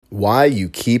Why you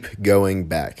keep going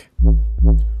back.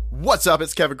 What's up?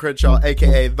 It's Kevin Crenshaw,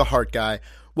 aka The Heart Guy.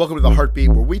 Welcome to The Heartbeat,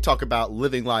 where we talk about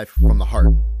living life from the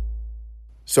heart.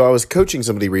 So I was coaching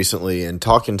somebody recently and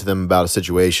talking to them about a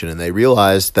situation, and they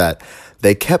realized that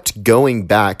they kept going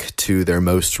back to their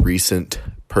most recent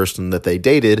person that they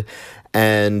dated,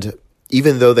 and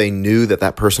even though they knew that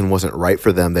that person wasn't right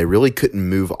for them, they really couldn't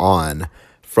move on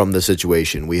from the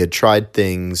situation. We had tried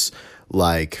things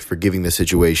like forgiving the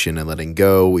situation and letting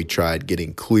go. We tried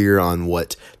getting clear on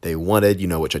what they wanted,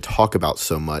 which I talk about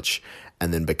so much,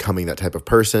 and then becoming that type of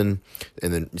person.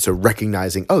 And then so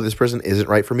recognizing, this person isn't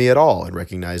right for me at all. And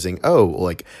recognizing,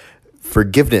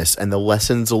 forgiveness and the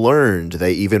lessons learned.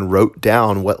 They even wrote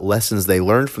down what lessons they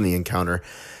learned from the encounter,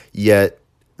 yet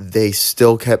they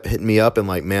still kept hitting me up and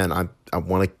like, man, I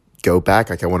want to go back.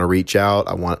 Like I want to reach out.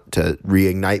 I want to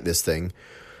reignite this thing,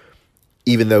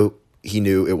 even though he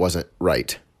knew it wasn't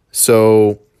right.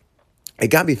 So it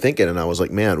got me thinking, and I was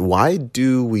like, man, why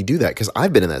do we do that? Because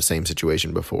I've been in that same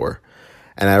situation before.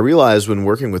 And I realized when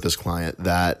working with this client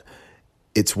that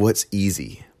it's what's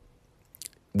easy.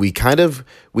 We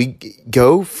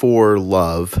go for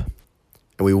love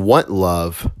and we want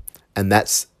love, and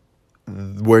that's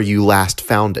where you last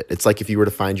found it. It's like if you were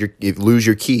to lose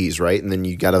your keys, right? And then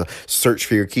you got to search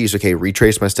for your keys. Okay,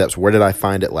 retrace my steps. Where did I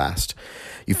find it last?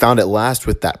 You found it last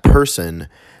with that person,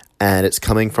 and it's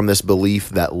coming from this belief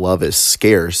that love is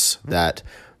scarce, that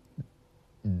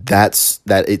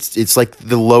it's like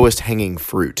the lowest hanging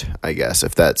fruit, I guess,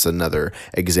 if that's another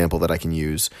example that I can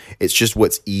use. It's just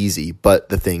what's easy. But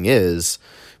the thing is,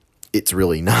 it's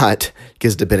really not,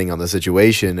 because depending on the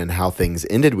situation and how things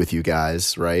ended with you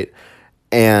guys, right?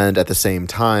 And at the same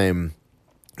time,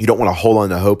 you don't want to hold on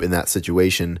to hope in that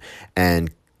situation and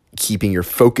keeping your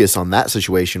focus on that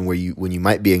situation when you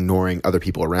might be ignoring other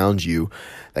people around you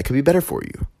that could be better for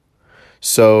you.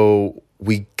 So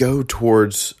we go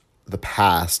towards the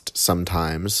past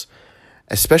sometimes,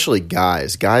 especially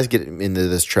guys. Guys get into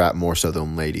this trap more so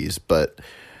than ladies, but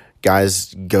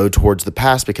guys go towards the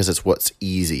past because it's what's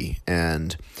easy,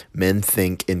 and men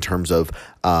think in terms of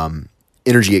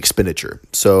energy expenditure.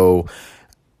 So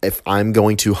if I'm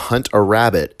going to hunt a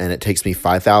rabbit and it takes me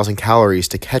 5,000 calories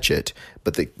to catch it,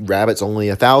 but the rabbit's only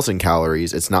 1,000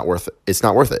 calories, it's not worth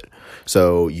it.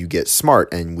 So you get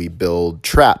smart and we build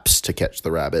traps to catch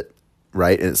the rabbit,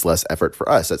 right? And it's less effort for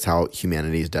us. That's how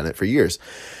humanity's done it for years.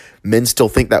 Men still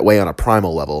think that way on a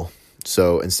primal level.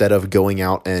 So instead of going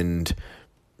out and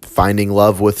finding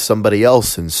love with somebody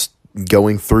else and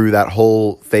going through that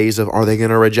whole phase of, are they going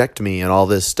to reject me and all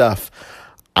this stuff,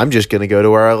 I'm just going to go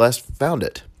to where I last found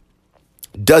it.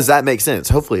 Does that make sense?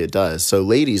 Hopefully it does. So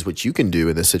ladies, what you can do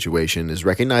in this situation is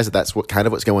recognize that that's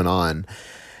what's going on,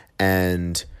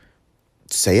 and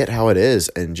say it how it is.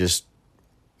 And just,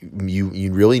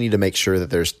 you really need to make sure that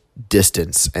there's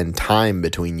distance and time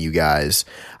between you guys.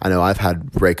 I know I've had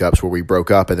breakups where we broke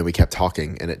up and then we kept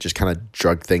talking and it just kind of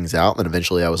drug things out. And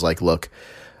eventually I was like, look,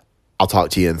 I'll talk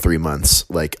to you in 3 months.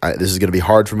 This is going to be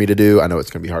hard for me to do. I know it's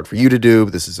going to be hard for you to do,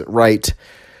 but this isn't right.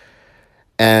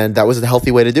 And that was a healthy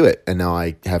way to do it. And now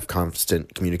I have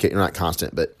constant communication, not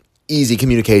constant, but easy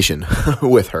communication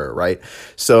with her, right?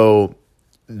 So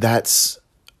that's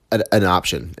an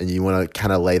option. And you want to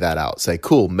kind of lay that out. Say,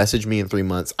 cool, message me in 3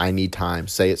 months. I need time.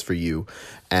 Say it's for you.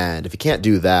 And if you can't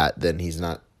do that, then he's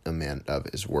not a man of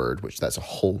his word, which that's a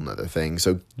whole nother thing.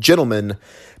 So gentlemen,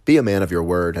 be a man of your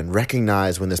word and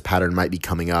recognize when this pattern might be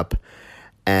coming up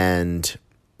and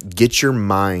get your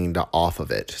mind off of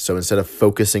it. So instead of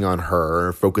focusing on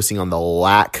her, focusing on the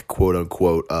lack, quote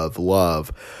unquote, of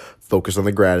love, focus on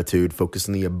the gratitude, focus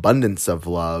on the abundance of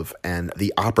love and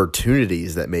the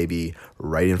opportunities that may be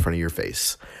right in front of your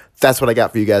face. That's what I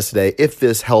got for you guys today. If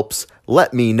this helps,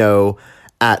 let me know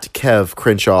at Kev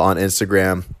Crenshaw on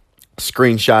Instagram.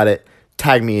 Screenshot it,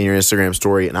 tag me in your Instagram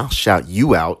story, and I'll shout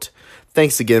you out.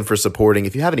 Thanks again for supporting.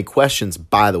 If you have any questions,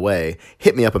 by the way,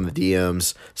 hit me up in the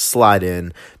DMs, slide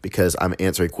in, because I'm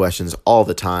answering questions all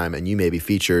the time, and you may be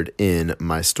featured in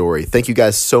my story. Thank you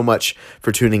guys so much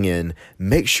for tuning in.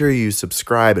 Make sure you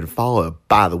subscribe and follow.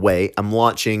 By the way, I'm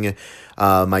launching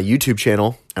my YouTube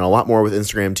channel and a lot more with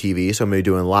Instagram TV, so I'm going to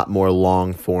be doing a lot more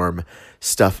long-form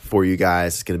stuff for you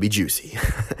guys. It's going to be juicy.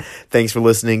 Thanks for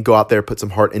listening. Go out there, put some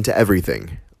heart into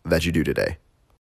everything that you do today.